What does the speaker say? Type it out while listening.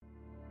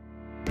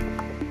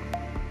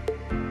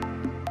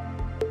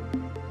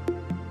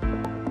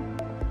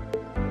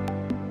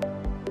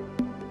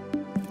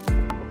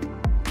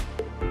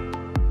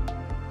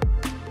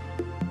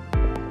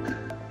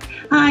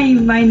Hi,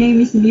 my name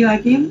is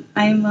Miwa Kim.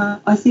 I'm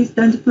an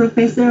assistant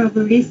professor of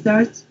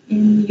research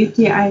in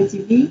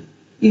UTRGV,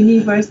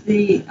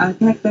 University of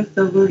Texas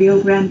of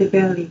Rio Grande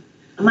Valley.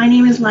 My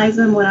name is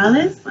Liza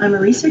Morales. I'm a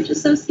research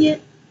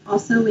associate,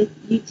 also with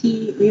UT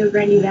Rio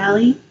Grande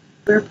Valley.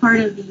 We're part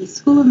of the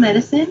School of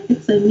Medicine.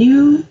 It's a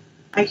new,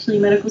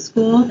 medical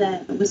school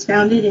that was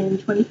founded in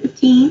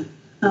 2015.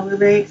 We're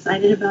very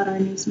excited about our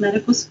new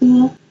medical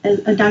school.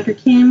 Dr.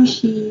 Kim,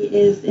 she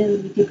is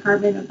in the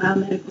Department of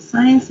Biomedical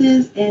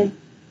Sciences, and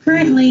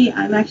currently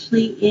I'm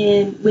actually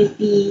with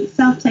the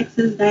South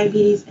Texas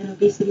Diabetes and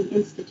Obesity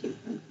Institute.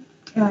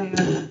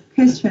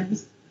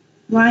 Questions.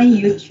 Why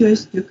you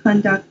choose to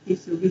conduct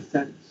this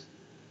research?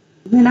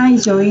 When I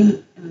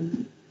joined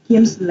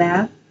Kim's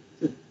lab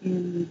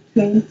in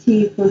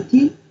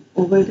 2014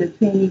 over the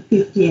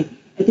 2015,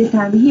 at the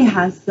time he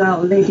has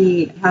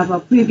already have a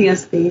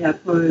previous data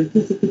for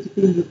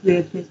TCP/TP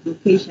nuclear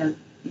translocation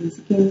in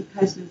skin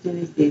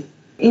carcinogenesis.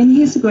 In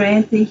his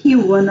grant, he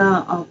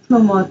wanna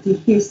promote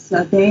his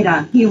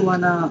data. He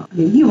wanna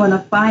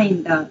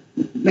find the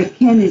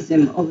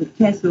mechanism of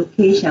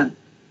translocation.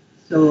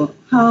 So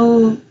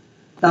how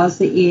does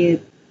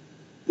it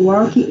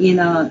work in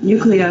a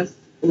nucleus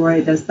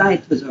or the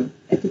cytosol?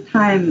 At the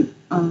time,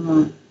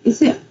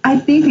 I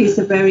think it's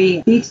a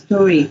very big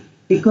story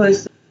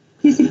because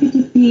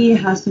TCP/TP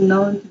has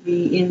known to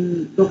be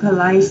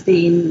localized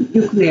in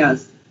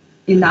nucleus,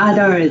 in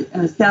other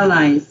cell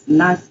lines,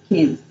 not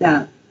skin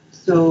cell.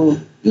 So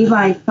if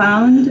I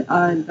found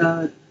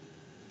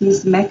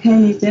this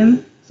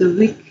mechanism, so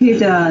we could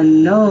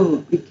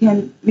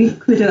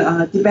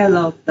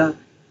develop the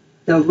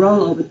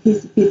role of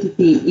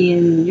TCP/TP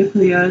in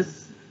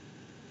nucleus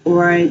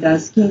or the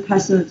skin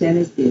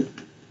carcinogenesis.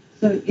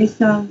 So it's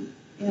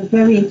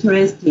very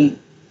interesting.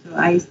 So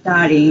I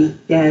started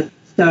that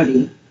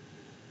study.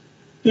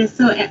 Yes,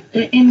 so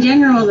in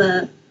general,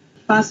 the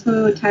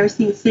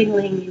phosphotyrosine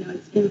signaling,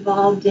 it's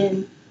involved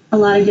in a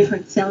lot of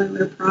different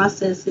cellular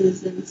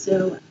processes. And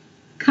so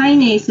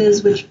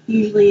kinases, which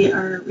usually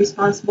are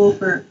responsible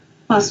for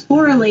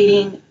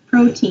phosphorylating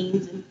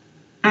proteins and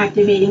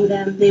activating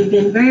them, they've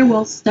been very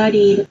well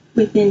studied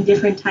within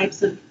different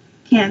types of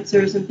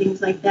cancers and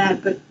things like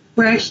that. But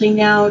we're actually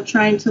now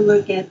trying to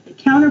look at the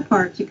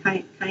counterpart to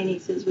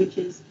kinases, which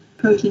is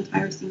protein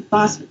tyrosine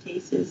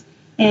phosphatases.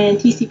 And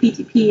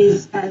TCP/TP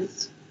is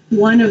as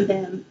one of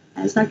them.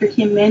 As Dr.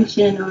 Kim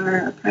mentioned,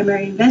 our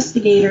primary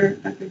investigator,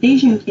 Dr.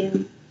 Daejun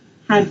Kim,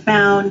 had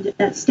found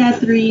that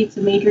STAT3, it's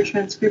a major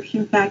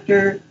transcription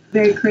factor,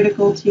 very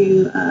critical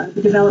to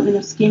the development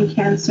of skin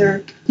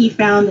cancer. He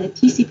found that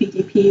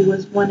TCP/TP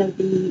was one of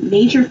the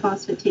major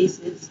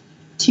phosphatases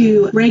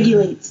to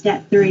regulate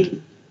STAT3.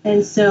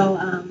 And so,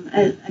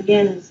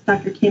 again, as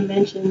Dr. Kim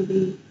mentioned,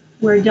 we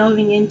were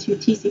delving into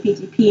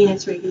TCP/TP and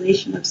its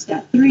regulation of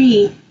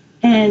STAT3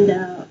 and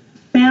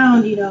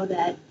found,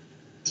 that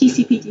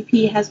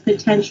TCP/TP has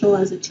potential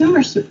as a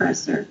tumor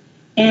suppressor.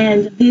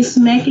 And this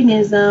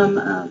mechanism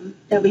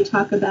that we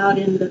talk about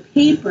in the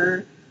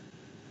paper,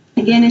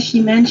 again, as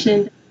she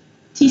mentioned,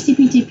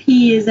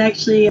 TCP/TP is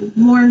actually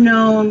more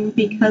known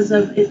because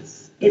of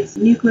its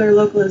nuclear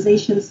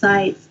localization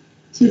sites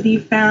to be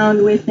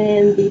found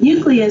within the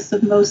nucleus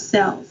of most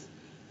cells.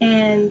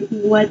 And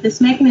what this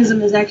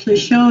mechanism is actually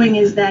showing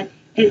is that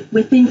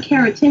within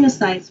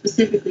keratinocytes,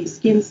 specifically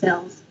skin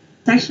cells,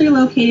 it's actually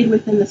located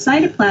within the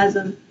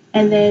cytoplasm,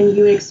 and then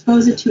you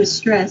expose it to a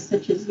stress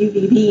such as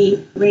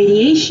UVB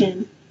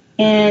radiation,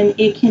 and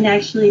it can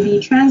actually be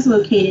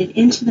translocated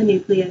into the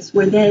nucleus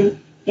where then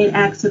it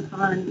acts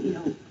upon,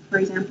 for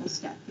example,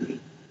 STAT3.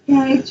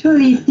 Yeah,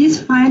 actually,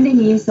 this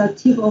finding is a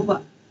tip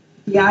of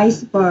the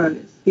iceberg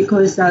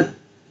because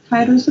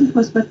tyrosine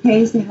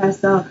phosphatase has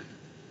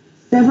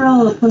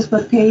several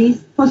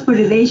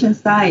phosphorylation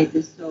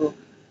sites. So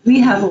we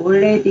have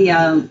already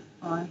have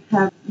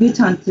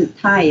mutant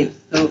types.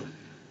 So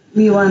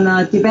we want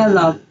to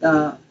develop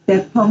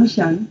that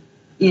function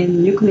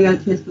in nuclear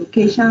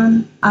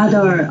translocation,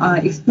 other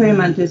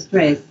experimental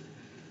stress.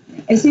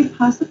 Is it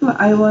possible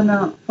I want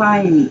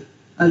to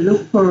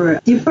look for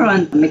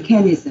different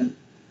mechanism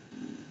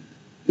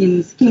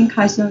in skin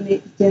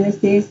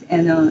carcinogenesis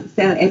and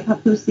cell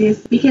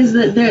apoptosis? Because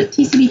the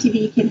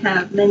TCP/TP can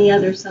have many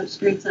other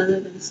substrates other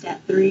than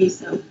STAT3,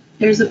 so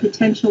there's a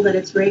potential that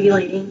it's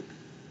regulating,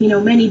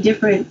 many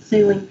different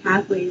signaling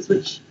pathways,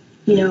 which,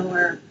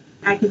 are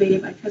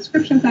activated by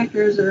transcription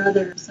factors or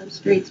other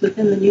substrates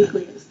within the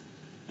nucleus.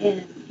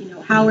 And,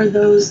 how are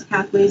those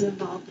pathways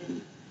involved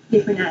in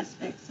different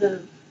aspects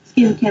of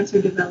skin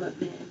cancer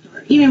development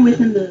or even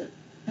within the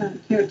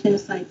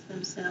keratinocytes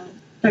themselves?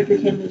 Dr.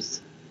 Kim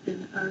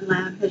in our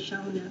lab has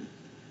shown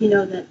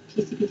that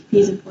TCP/TP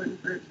is important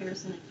for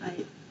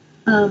keratinocyte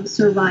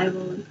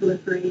survival and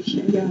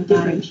proliferation and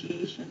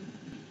differentiation.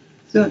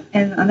 So,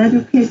 and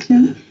another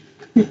question.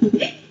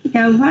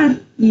 What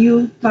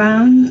you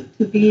found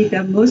to be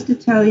the most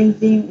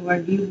challenging or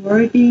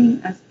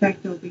rewarding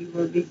aspect of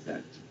your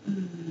research?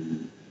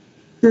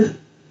 So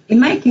in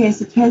my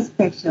case,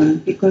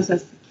 transfection, because the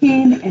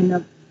skin and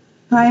the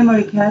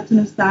primary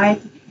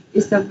keratinocyte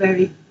is a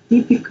very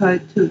difficult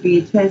to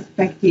be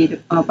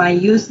transfected by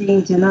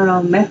using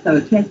general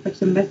method,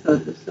 transfection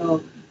method.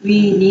 So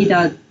we need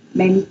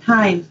many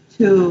times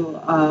to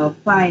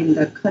find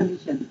the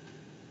condition.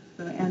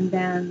 So, and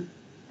then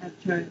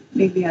after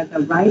maybe at the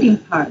writing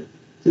part,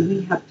 so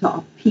we have to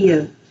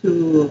appeal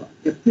to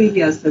the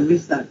previous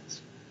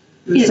researchers.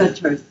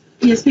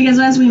 Yes, because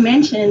as we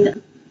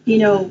mentioned,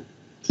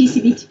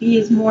 TCP/TP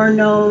is more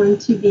known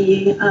to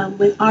be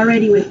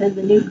already within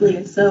the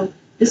nucleus. So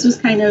this was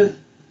kind of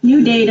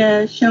new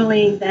data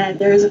showing that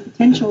there is a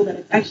potential that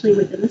it's actually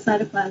within the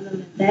cytoplasm,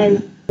 and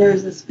then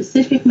there's a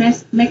specific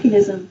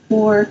mechanism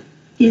for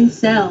skin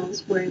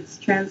cells where it's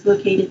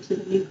translocated to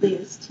the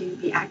nucleus to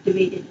be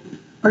activated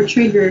or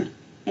triggered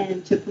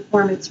and to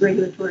perform its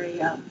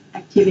regulatory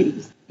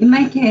activities. In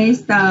my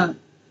case,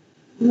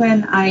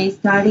 when I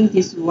starting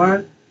this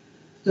work,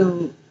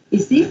 so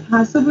is it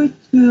possible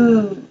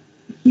to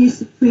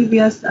his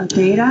previous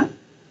data?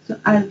 So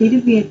I'm a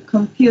little bit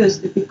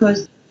confused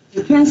because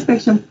the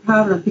transfection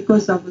problem,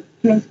 because of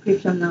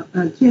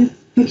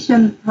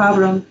transfection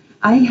problem,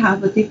 I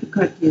have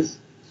difficulties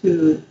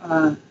to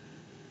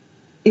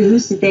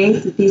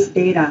elucidate this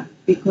data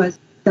because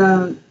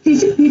the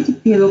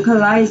TCP/TP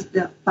localized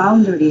the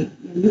boundary,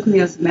 the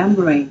nucleus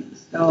membrane.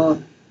 So,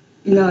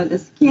 the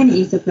skin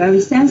is a very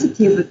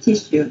sensitive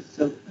tissue,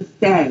 so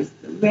cells.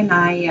 When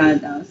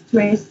I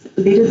stress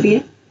a little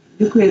bit,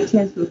 nuclear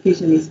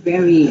translocation is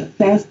very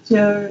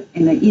faster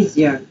and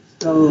easier.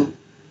 So,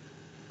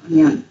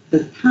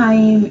 the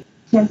time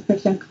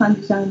transfection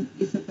condition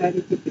is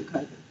very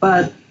difficult.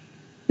 But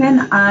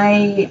when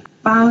I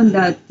found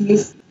that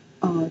this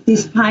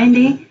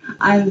finding,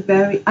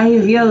 I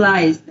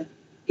realized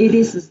it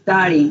is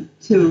starting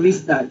to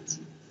research.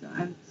 So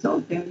I'm so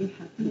very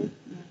happy.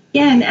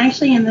 Yeah,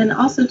 and then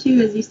also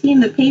too, as you see in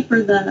the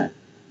paper, the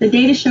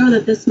data show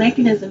that this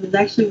mechanism is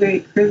actually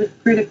very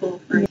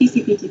critical for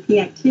TCP/TP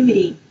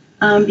activity,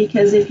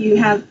 because if you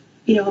have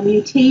a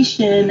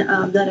mutation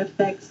that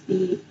affects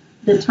the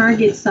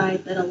target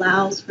site that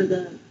allows for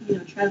the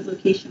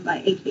translocation by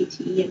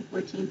AKT and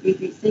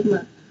 14-33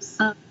 sigma,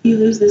 you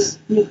lose this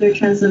nuclear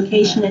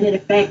translocation and it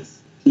affects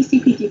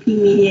TCP/TP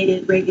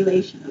mediated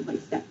regulation of like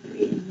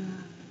STAT3.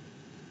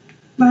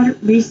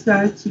 What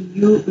research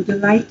you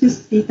would like to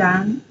see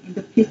done in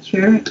the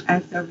future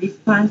as a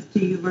response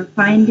to your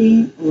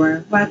finding,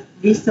 or what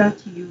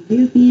research you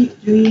will be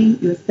doing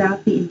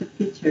yourself in the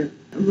future?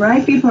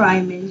 Right before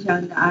I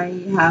mentioned I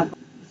have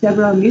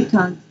several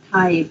mutant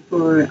type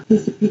for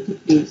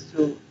TCP/TP,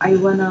 so I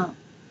want to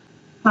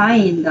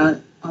find a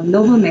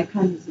novel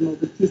mechanism of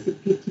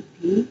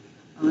TCP/TP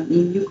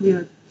in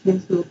nuclear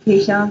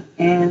translocation,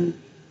 and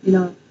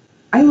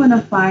I want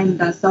to find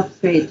the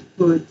substrate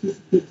for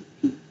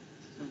TCP/TP,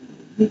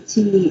 which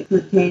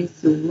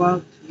proteins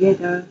work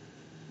together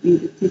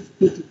with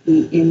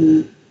TCP/TP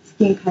in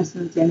skin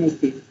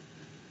carcinogenesis.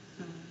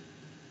 So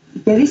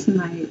that is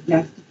my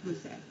next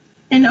project.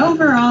 And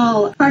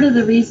overall, part of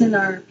the reason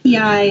our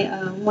PI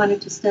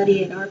wanted to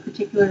study at our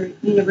particular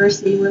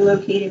university, we're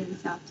located in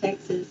South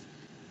Texas.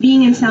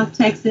 Being in South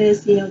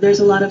Texas, there's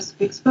a lot of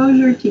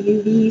exposure to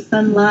UV,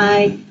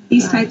 sunlight,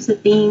 these types of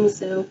things.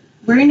 So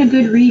we're in a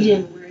good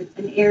region where it's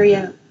an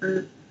area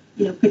for,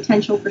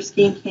 potential for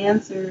skin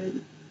cancer.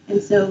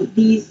 And so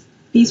these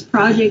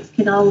projects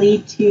can all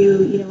lead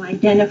to,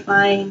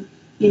 identifying,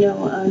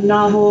 a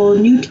novel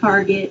new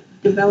target,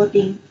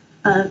 developing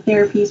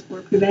therapies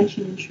for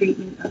prevention and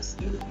treatment of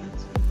skin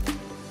cancer.